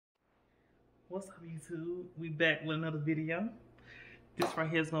What's up, YouTube? We back with another video. This right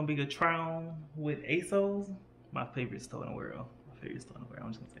here is gonna be a try on with ASOS, my favorite store in the world. My favorite store in the world.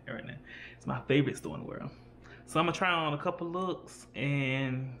 I'm just gonna say it right now. It's my favorite store in the world. So I'm gonna try on a couple looks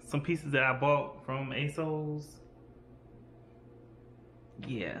and some pieces that I bought from ASOS.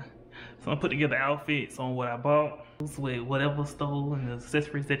 Yeah. So I'm gonna put together outfits on what I bought with whatever stole and the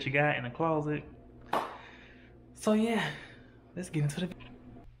accessories that you got in the closet. So yeah, let's get into the video.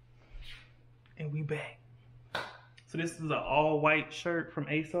 And we back. So this is an all white shirt from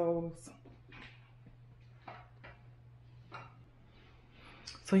ASOS.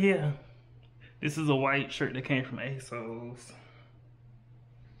 So yeah, this is a white shirt that came from ASOS.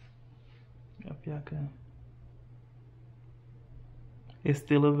 If y'all can. It's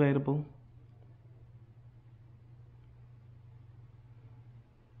still available.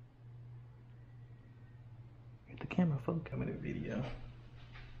 Get the camera focus in the video.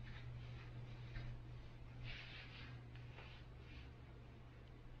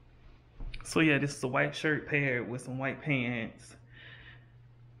 So yeah, this is a white shirt paired with some white pants.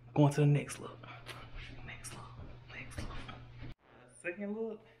 Going to the next look. Next look. Second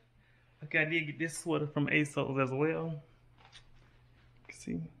look. Okay, I did get this sweater from ASOS as well.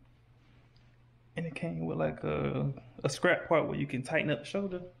 See? And it came with like a scrap part where you can tighten up the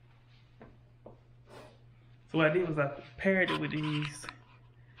shoulder. So what I did was I paired it with these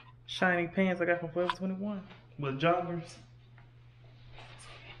shiny pants I got from Forever 21 with joggers.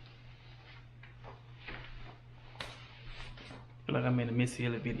 Feel like I'm in a Missy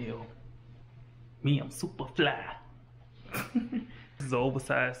Elliott video. Me, I'm super fly. This is an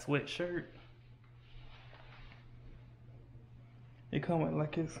oversized sweatshirt. It comes with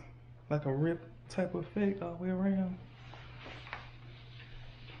like it's like a rip type of effect all the way around.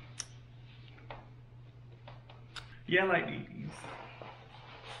 Yeah, I like these.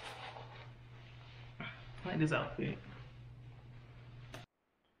 I like this outfit.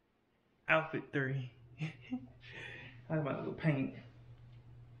 Outfit 3. I'm about to go paint.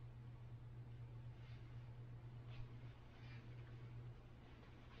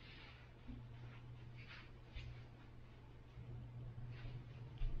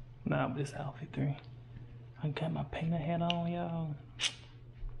 Nah, but this outfit 3. I got my painter hat on, y'all.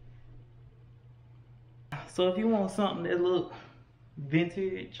 So if you want something that look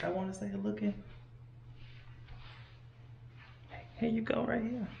vintage, I want to say looking, here you go right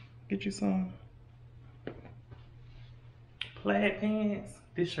here. Get you some plaid pants.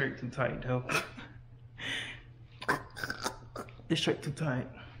 This shirt too tight though. This shirt too tight.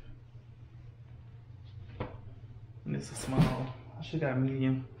 And this is small. I should got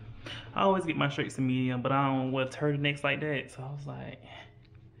medium. I always get my shirts in medium, but I don't wear turtlenecks like that. So I was like,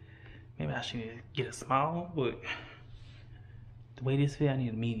 maybe I should get a small, but the way this fit, I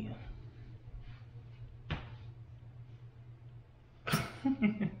need a medium.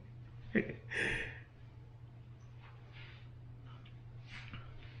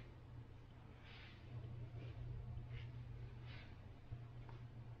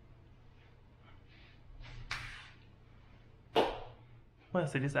 Well, I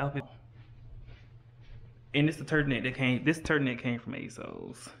say this outfit, and this the turtleneck that came. This turtleneck came from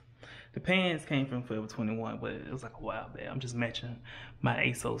ASOS. The pants came from Forever 21, but it was like a while back. I'm just matching my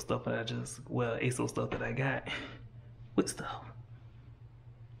ASOS stuff that ASOS stuff that I got with stuff.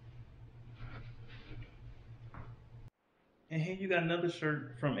 And here you got another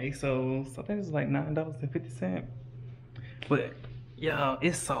shirt from ASOS. I think it's like $9.50. But y'all,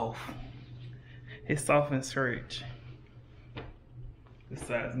 it's soft. It's soft and stretch. This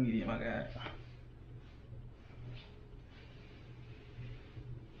size medium I got.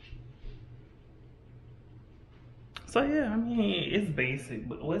 So yeah, I mean, it's basic,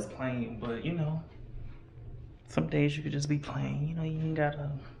 but it's plain, but you know, some days you could just be plain, you know, you ain't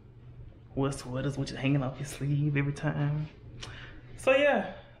gotta wear sweaters which is hanging off your sleeve every time. So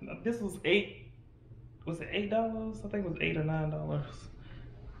yeah, this was $8. Was it $8? I think it was $8 or $9.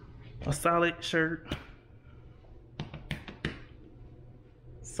 A solid shirt.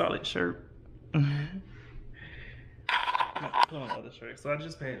 Solid shirt. Put on other shirts. So I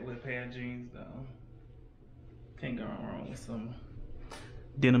just paired it with a pair of jeans though. Can't go wrong with some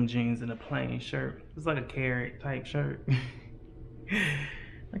denim jeans and a plain shirt. It's like a carrot type shirt.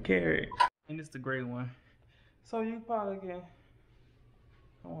 A carrot. And it's the gray one. So you probably can,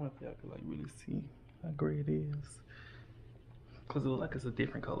 I don't know if y'all can like really see how gray it is. Cause it looks like it's a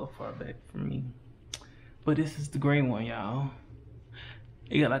different color far back from me. But this is the gray one, y'all.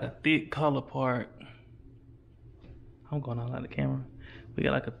 It got like a thick collar part. I'm going out of the camera. We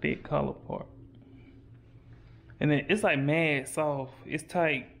got like a thick collar part. And then it's like mad soft. It's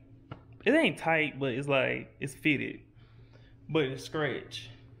tight, It ain't tight, but it's like, it's fitted. But it's stretch.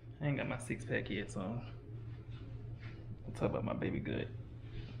 I ain't got my 6-pack yet, so I'll talk about my baby gut.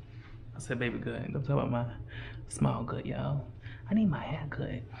 I said baby gut. Don't talk about my small gut, y'all. I need my hair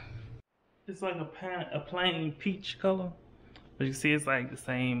cut. It's like a plain peach color. But you see it's like the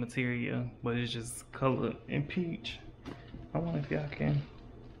same material, but it's just colored in peach. I wonder if y'all can.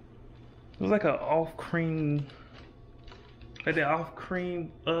 It was like an off cream, like that off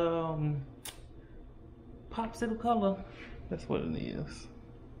cream popsicle color. That's what it is.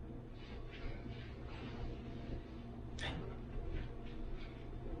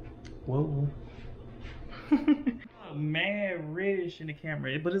 Whoa. Mad reddish in the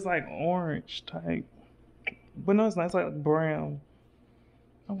camera, but it's like orange type. But no, it's not. It's like brown.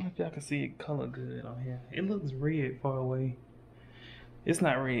 I don't know if y'all can see it color good on here. It looks red far away. It's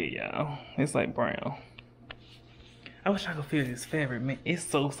not red, y'all. It's like brown. I wish I could feel this fabric, man. It's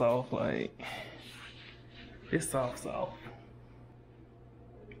so soft, like it's soft.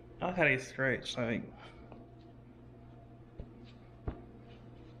 I like how they stretch, like.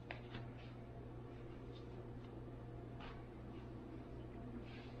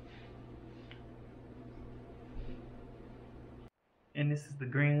 And this is the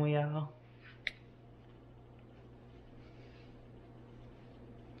green one, y'all.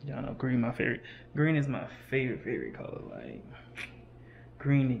 Y'all know green my favorite. Green is my favorite color. Like,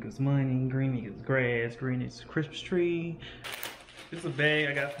 green equals money, green equals grass, green is Christmas tree. This is a bag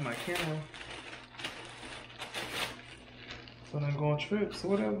I got for my camera. So when I go on trips or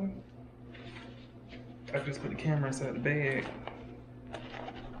whatever, I just put the camera inside the bag.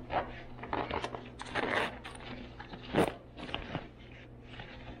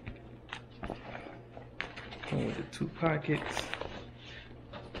 With the 2 pockets.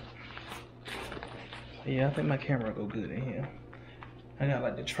 Yeah, I think my camera go good in here. I got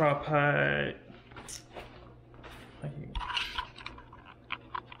like the tripod.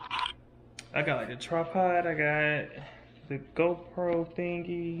 I got like the tripod. I got the GoPro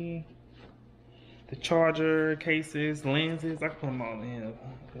thingy, the charger cases, lenses. I can put them all in here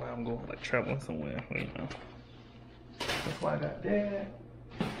while I'm going like traveling somewhere. You know. That's why I got that.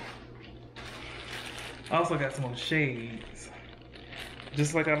 I also got some more shades.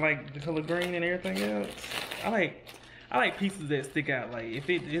 Just like I like the color green and everything else. I like pieces that stick out. Like if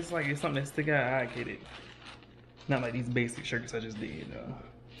it's like it's something that stick out, I get it. Not like these basic shirts I just did though.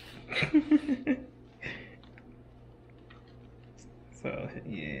 So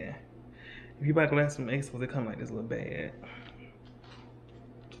yeah. If you buy glass from ASOS, they come like this little bag.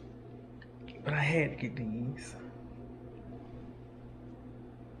 But I had to get these.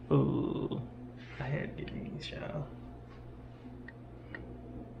 Ooh. I had to get these, y'all.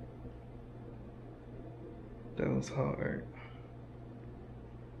 That was hard.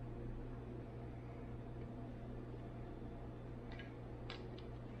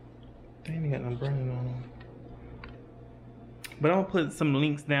 They ain't got no branding on them. But I'm gonna put some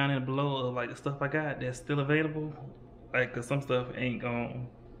links down in below of like the stuff I got that's still available. Like, cause some stuff ain't gonna,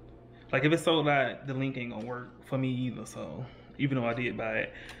 like if it's sold out, the link ain't gonna work for me either. So even though I did buy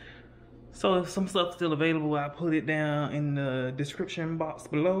it. So if some stuff's still available, I'll put it down in the description box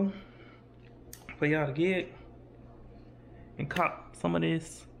below for y'all to get and cop some of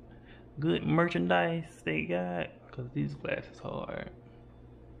this good merchandise they got, because these glasses hard.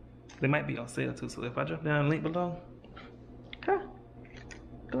 They might be on sale too, so if I drop down the link below,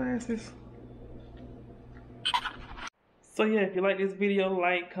 glasses. So yeah, if you like this video,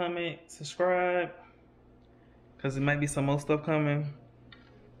 like, comment, subscribe, because there might be some more stuff coming.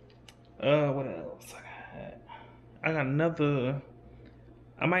 What else I got another,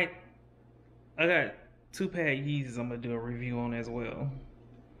 I got 2-pack Yeezys I'm gonna do a review on as well.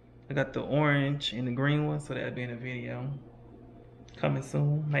 I got the orange and the green one, so that'll be in a video coming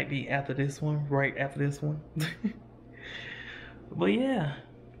soon. Might be after this one, right after this one. But yeah,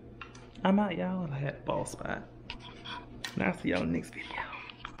 I'm out, y'all. I had a ball spot. And I'll see y'all in the next video.